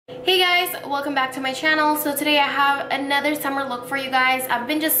Hey guys, welcome back to my channel. So today I have another summer look for you guys. I've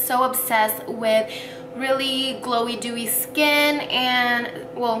been just so obsessed with really glowy dewy skin and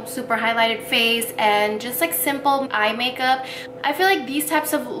well, super highlighted face and just like simple eye makeup. I feel like these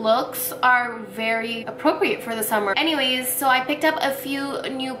types of looks are very appropriate for the summer. Anyways, so I picked up a few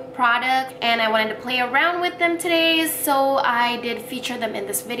new products and I wanted to play around with them today, so I did feature them in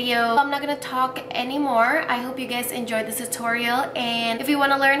this video. I'm not gonna talk anymore. I hope you guys enjoyed this tutorial, and if you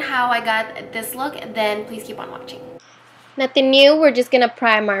want to learn how I got this look, then please keep on watching. Nothing new, we're just gonna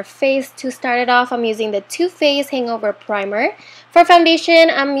prime our face. To start it off, I'm using the Too Faced Hangover Primer. For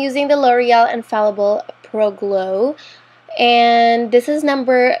foundation, I'm using the L'Oreal Infallible Pro Glow. And this is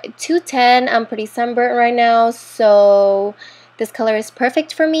number 210. I'm pretty sunburnt right now, so this color is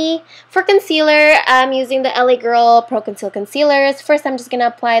perfect for me. For concealer, I'm using the LA Girl Pro Conceal Concealers. First, I'm just gonna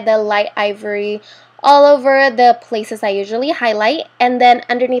apply the light ivory all over the places I usually highlight. And then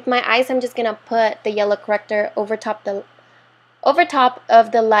underneath my eyes, I'm just gonna put the yellow corrector over top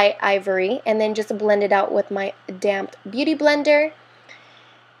of the light ivory, and then just blend it out with my damp beauty blender.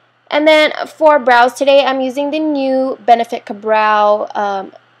 And then for brows today, I'm using the new Benefit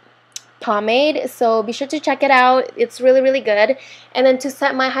Brow pomade, so be sure to check it out. It's really good. And then to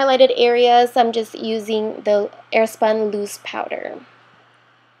set my highlighted areas, I'm just using the Airspun loose powder.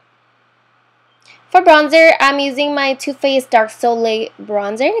 For bronzer, I'm using my Too Faced Dark Soleil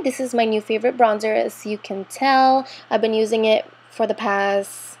bronzer. This is my new favorite bronzer, as you can tell. I've been using it for the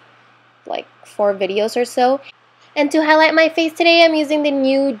past like 4 videos or so. And to highlight my face today, I'm using the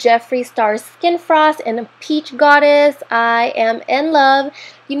new Jeffree Star Skin Frost in Peach Goddess. I am in love.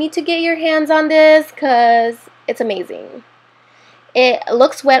 You need to get your hands on this because it's amazing. It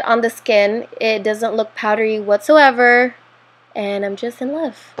looks wet on the skin. It doesn't look powdery whatsoever. And I'm just in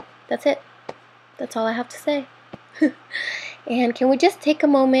love. That's it. That's all I have to say. And can we just take a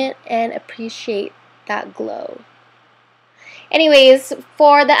moment and appreciate that glow? Anyways,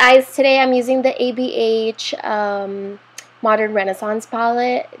 for the eyes today, I'm using the ABH Modern Renaissance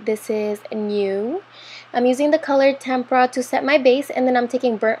palette. This is new. I'm using the color Tempera to set my base, and then I'm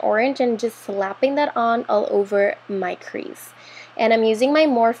taking burnt orange and just slapping that on all over my crease. And I'm using my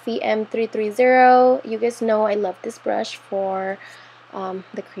Morphe M330. You guys know I love this brush for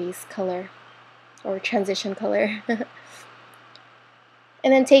the crease color or transition color. And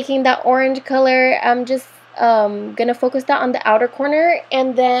then taking that orange color, I'm just gonna focus that on the outer corner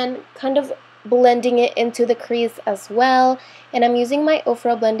and then kind of blending it into the crease as well. And I'm using my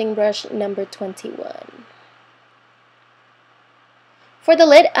Ofra blending brush number 21. For the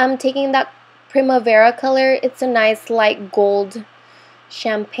lid, I'm taking that Primavera color. It's a nice light gold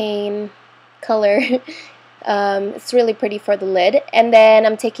champagne color. It's really pretty for the lid. And then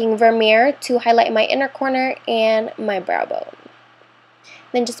I'm taking Vermeer to highlight my inner corner and my brow bone.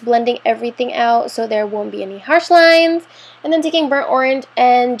 Then just blending everything out so there won't be any harsh lines. And then taking burnt orange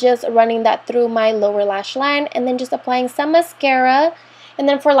and just running that through my lower lash line. And then just applying some mascara. And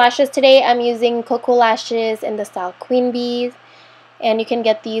then for lashes today, I'm using Koko lashes in the style Queen Bees. And you can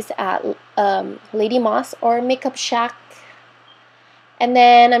get these at Lady Moss or Makeup Shack. And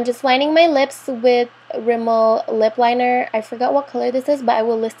then I'm just lining my lips with Rimmel lip liner. I forgot what color this is, but I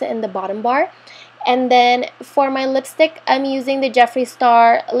will list it in the bottom bar. And then for my lipstick, I'm using the Jeffree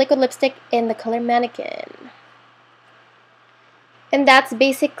Star liquid lipstick in the color Mannequin. And that's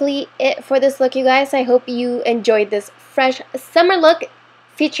basically it for this look, you guys. I hope you enjoyed this fresh summer look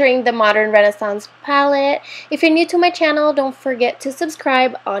featuring the Modern Renaissance palette. If you're new to my channel, don't forget to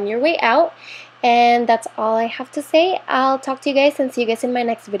subscribe on your way out. And that's all I have to say. I'll talk to you guys and see you guys in my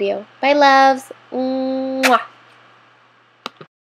next video. Bye, loves. Mwah.